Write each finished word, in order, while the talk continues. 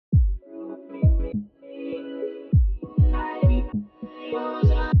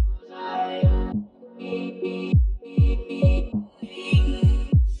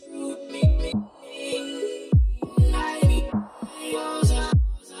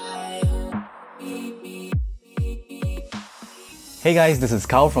Hey guys, this is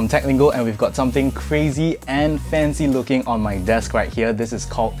Carl from TechLingo and we've got something crazy and fancy looking on my desk right here. This is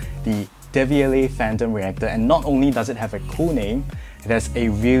called the Devialet Phantom Reactor, and not only does it have a cool name, it has a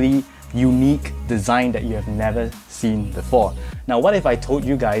really unique design that you have never seen before. Now what if I told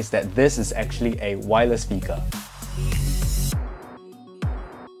you guys that this is actually a wireless speaker?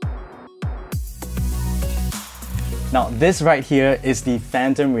 Now this right here is the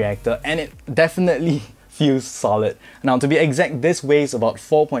Phantom Reactor and it definitely feels solid. Now to be exact, this weighs about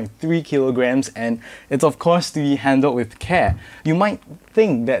 4.3 kilograms and it's of course to be handled with care. You might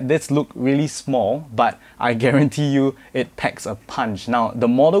think that this looks really small, but I guarantee you it packs a punch. Now the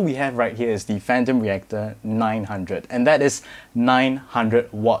model we have right here is the Phantom Reactor 900 and that is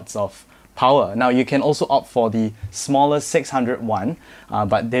 900 watts of power. Now you can also opt for the smaller 600 one,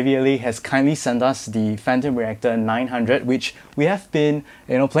 but Devialet has kindly sent us the Phantom Reactor 900, which we have been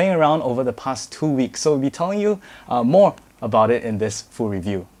playing around over the past 2 weeks. So we'll be telling you more about it in this full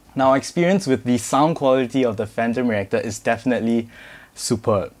review. Now our experience with the sound quality of the Phantom Reactor is definitely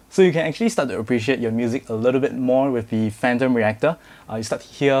superb. So you can actually start to appreciate your music a little bit more with the Phantom Reactor. You start to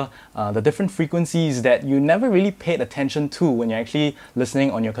hear the different frequencies that you never really paid attention to when you're actually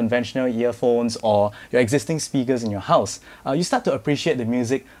listening on your conventional earphones or your existing speakers in your house. You start to appreciate the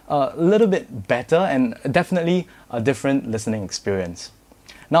music a little bit better and definitely a different listening experience.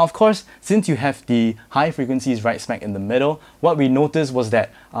 Now of course, since you have the high frequencies right smack in the middle, what we noticed was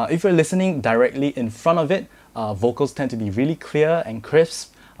that if you're listening directly in front of it, vocals tend to be really clear and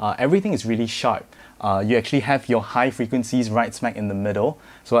crisp. Everything is really sharp. You actually have your high frequencies right smack in the middle,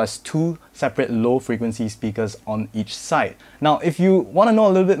 so as two separate low frequency speakers on each side. Now if you want to know a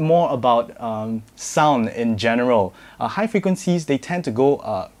little bit more about sound in general, high frequencies, they tend to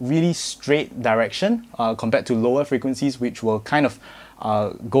go really straight direction compared to lower frequencies, which will kind of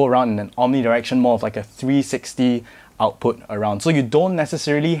go around in an omnidirection, more of like a 360 output around. So you don't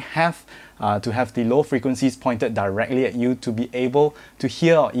necessarily have to have the low frequencies pointed directly at you to be able to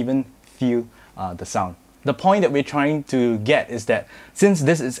hear or even feel the sound. The point that we're trying to get is that since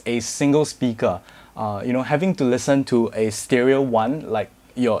this is a single speaker, having to listen to a stereo one like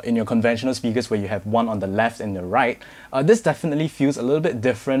in your conventional speakers where you have one on the left and the right, this definitely feels a little bit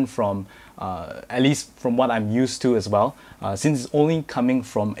different from at least from what I'm used to as well, since it's only coming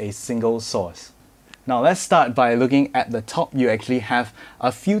from a single source. Now let's start by looking at the top. You actually have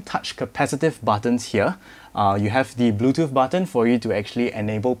a few touch capacitive buttons here. You have the Bluetooth button for you to actually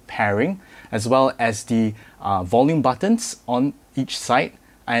enable pairing, as well as the volume buttons on each side,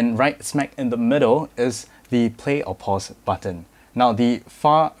 and right smack in the middle is the play or pause button. Now the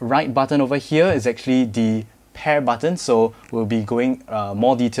far right button over here is actually the pair button, so we'll be going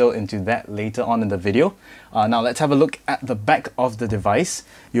more detail into that later on in the video. Now let's have a look at the back of the device.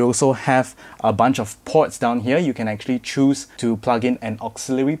 You also have a bunch of ports down here. You can actually choose to plug in an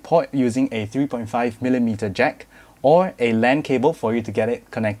auxiliary port using a 3.5mm jack or a LAN cable for you to get it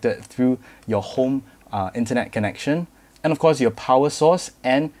connected through your home internet connection, and of course your power source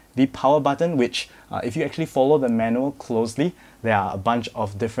and the power button, which if you actually follow the manual closely, there are a bunch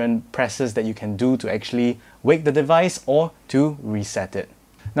of different presses that you can do to actually wake the device or to reset it.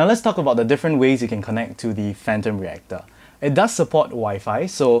 Now let's talk about the different ways you can connect to the Phantom Reactor. It does support Wi-Fi,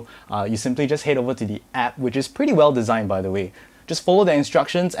 so you simply just head over to the app, which is pretty well designed by the way. Just follow the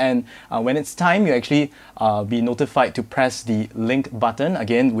instructions, and when it's time, you actually be notified to press the link button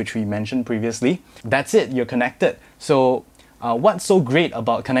again, which we mentioned previously. That's it, you're connected. So what's so great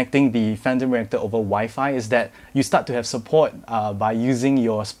about connecting the Phantom Reactor over Wi-Fi is that you start to have support by using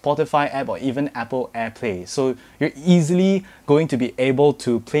your Spotify app or even Apple AirPlay. So you're easily going to be able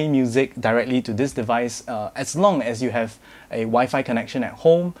to play music directly to this device as long as you have a Wi-Fi connection at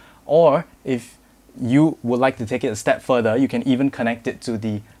home, or if you would like to take it a step further, you can even connect it to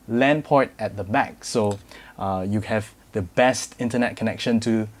the LAN port at the back. So you have the best internet connection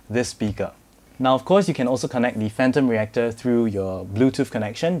to this speaker. Now of course you can also connect the Phantom Reactor through your Bluetooth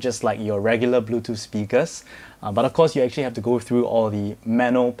connection, just like your regular Bluetooth speakers, but of course you actually have to go through all the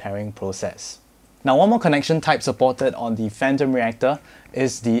manual pairing process. Now one more connection type supported on the Phantom Reactor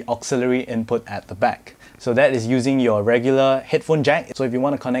is the auxiliary input at the back. So that is using your regular headphone jack. So if you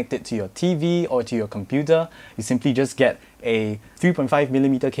want to connect it to your TV or to your computer, you simply just get a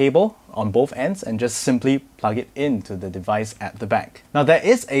 3.5mm cable on both ends and just simply plug it into the device at the back. Now there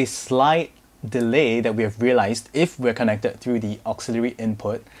is a slight delay that we have realized if we're connected through the auxiliary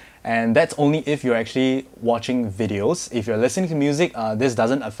input, and that's only if you're actually watching videos. If you're listening to music, this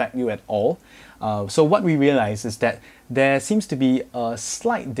doesn't affect you at all. So what we realized is that there seems to be a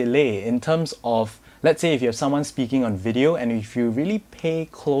slight delay in terms of, let's say if you have someone speaking on video and if you really pay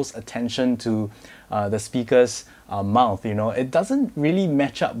close attention to the speakers mouth, you know, it doesn't really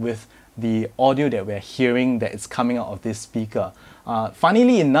match up with the audio that we're hearing that is coming out of this speaker.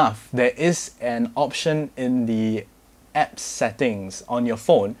 Funnily enough, there is an option in the app settings on your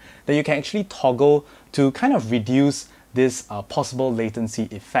phone that you can actually toggle to kind of reduce this possible latency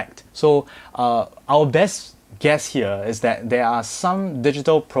effect. So our best guess here is that there are some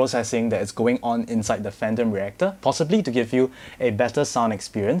digital processing that is going on inside the Phantom Reactor, possibly to give you a better sound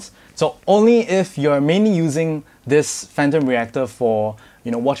experience. So only if you're mainly using this Phantom Reactor for,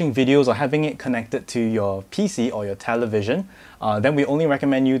 you know, watching videos or having it connected to your PC or your television, then we only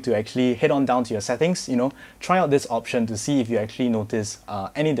recommend you to actually head on down to your settings, you know, try out this option to see if you actually notice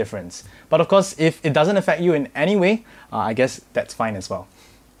any difference. But of course, if it doesn't affect you in any way, I guess that's fine as well.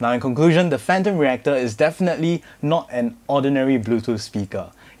 Now in conclusion, the Phantom Reactor is definitely not an ordinary Bluetooth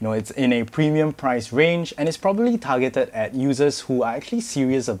speaker. You know, it's in a premium price range and it's probably targeted at users who are actually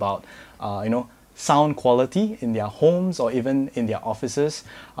serious about, you know, sound quality in their homes or even in their offices.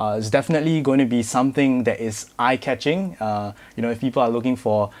 It's definitely going to be something that is eye-catching. You know, if people are looking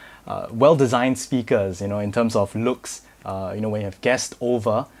for well-designed speakers, you know, in terms of looks, you know, when you have guests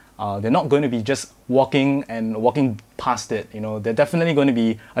over, they're not going to be just walking past it. You know, they're definitely going to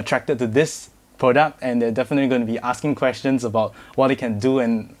be attracted to this product and they're definitely going to be asking questions about what it can do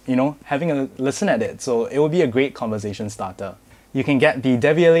and, you know, having a listen at it. So it will be a great conversation starter. You can get the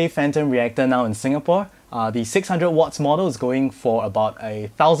Devialet Phantom Reactor now in Singapore. The 600 watts model is going for about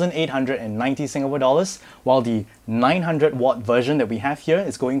 1,890 Singapore dollars, while the 900 watt version that we have here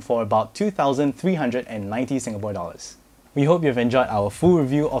is going for about 2,390 Singapore dollars. We hope you've enjoyed our full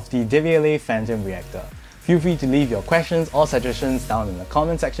review of the Devialet Phantom Reactor. Feel free to leave your questions or suggestions down in the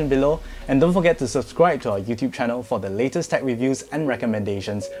comment section below, and don't forget to subscribe to our YouTube channel for the latest tech reviews and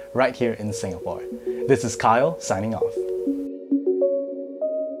recommendations right here in Singapore. This is Kyle signing off.